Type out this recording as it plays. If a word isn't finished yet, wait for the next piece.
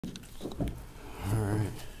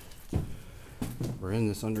We're in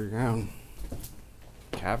this underground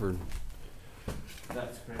cavern.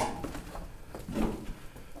 That's great.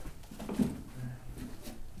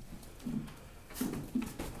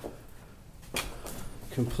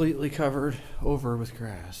 Completely covered over with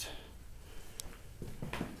grass.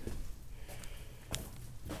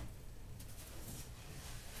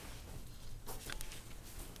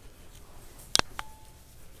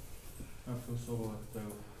 I feel so left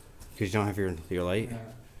out. Because you don't have your light? Yeah.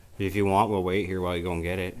 If you want, we'll wait here while you go and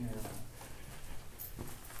get it.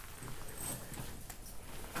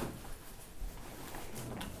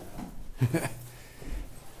 Yeah.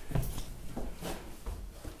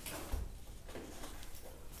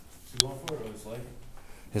 You going for it or his light?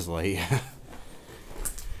 His light.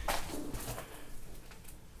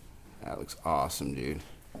 That looks awesome, dude.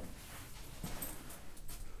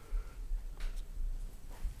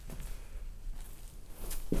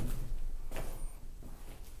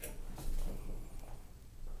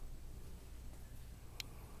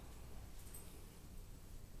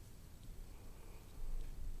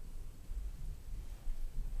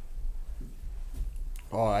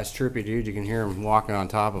 Oh, that's trippy, dude. You can hear him walking on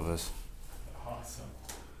top of us. Awesome.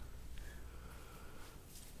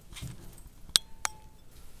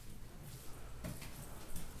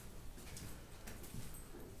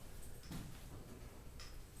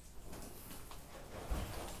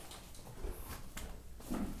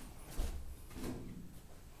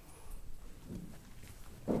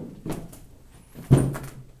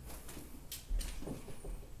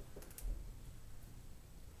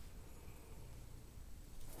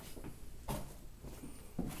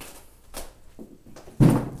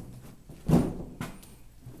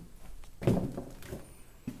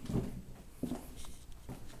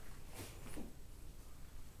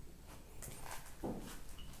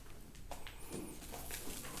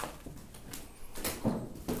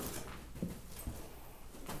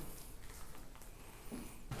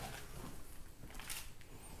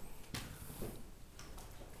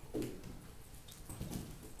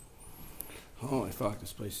 Holy fuck,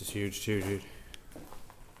 this place is huge too, dude.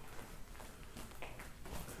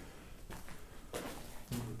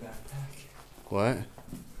 Need a backpack? What?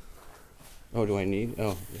 Oh, do I need?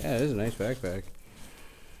 Oh, yeah, it is a nice backpack.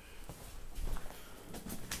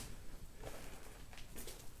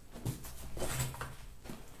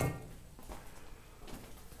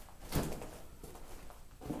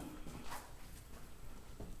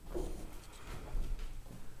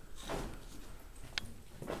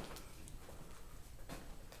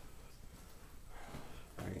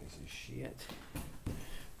 I can see shit.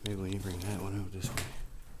 Maybe when you bring that one out this way.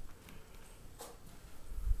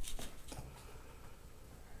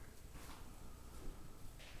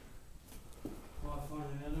 Well, I'll find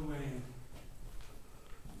another way in.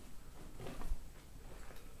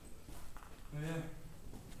 Oh, yeah.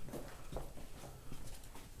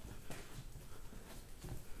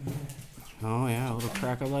 Oh yeah, a little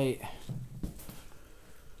crack of light.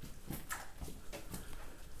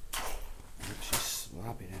 She's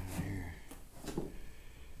sloppy down here.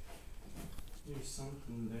 There's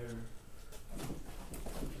something there.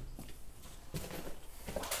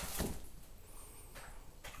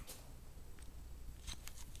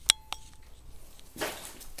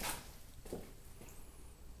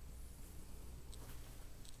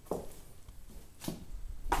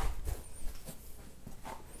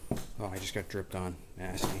 Oh, I just got dripped on.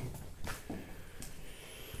 Nasty.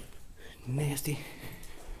 Nasty.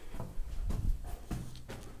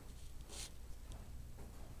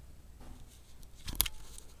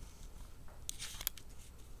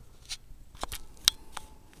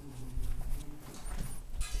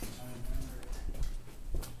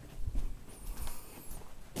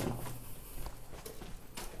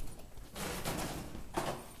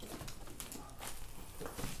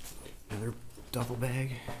 Another duffel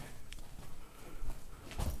bag.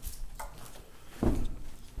 If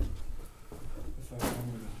I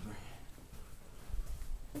remember to bring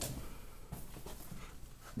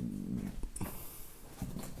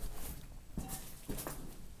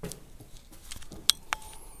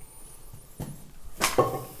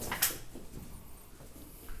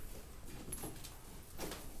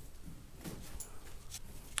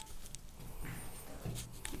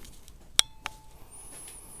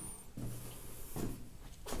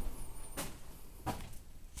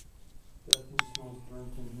Definitely smells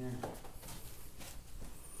burnt in here.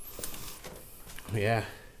 Yeah,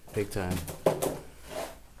 big time.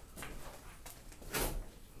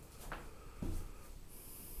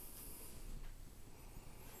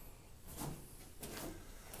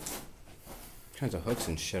 Kinds of hooks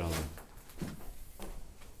and shit on them.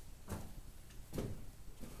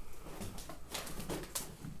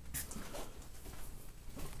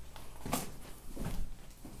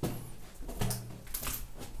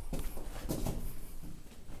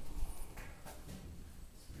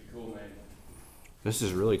 This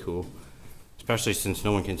is really cool. Especially since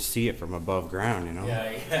no one can see it from above ground, you know? Yeah,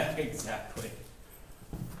 exactly.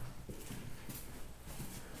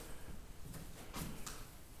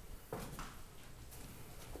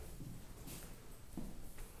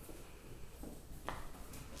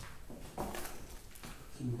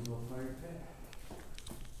 Single fire pit.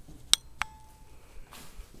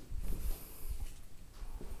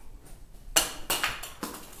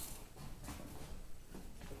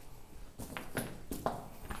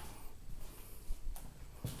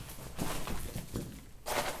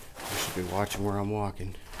 I should be watching where I'm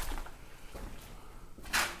walking.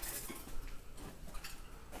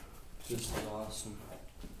 This is awesome.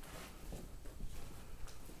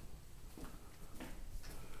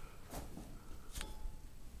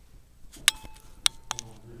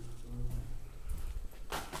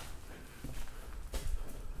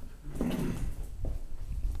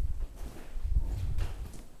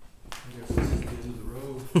 I guess this is the end of the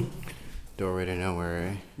road. Doorway to nowhere,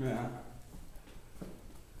 eh? Yeah.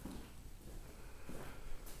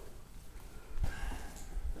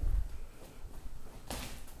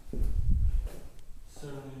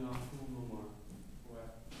 Certainly not cool no more.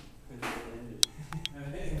 What? Because it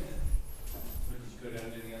ended. We'll just go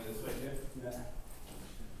down to the end this way, too. Yeah.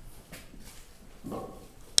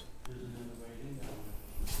 There's another way in down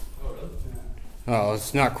there. Oh, really? Yeah. Oh,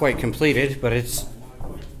 it's not quite completed, but it's Not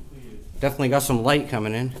quite completed. definitely got some light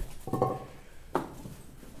coming in.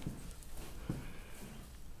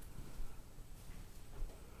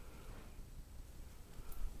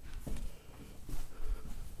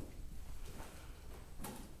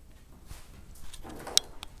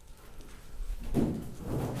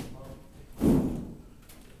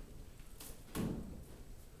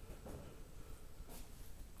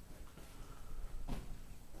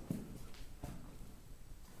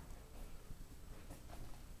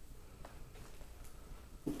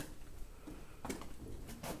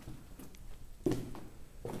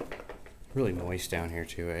 Really moist down here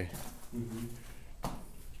too, eh? Mm-hmm.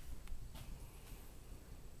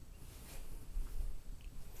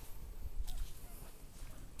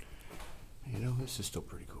 You know, this is still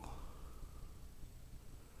pretty cool.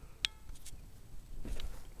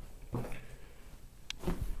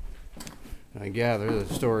 I gather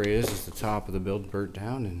the story is the top of the building burnt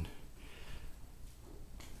down and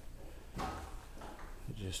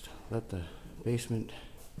just let the basement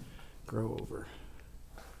grow over.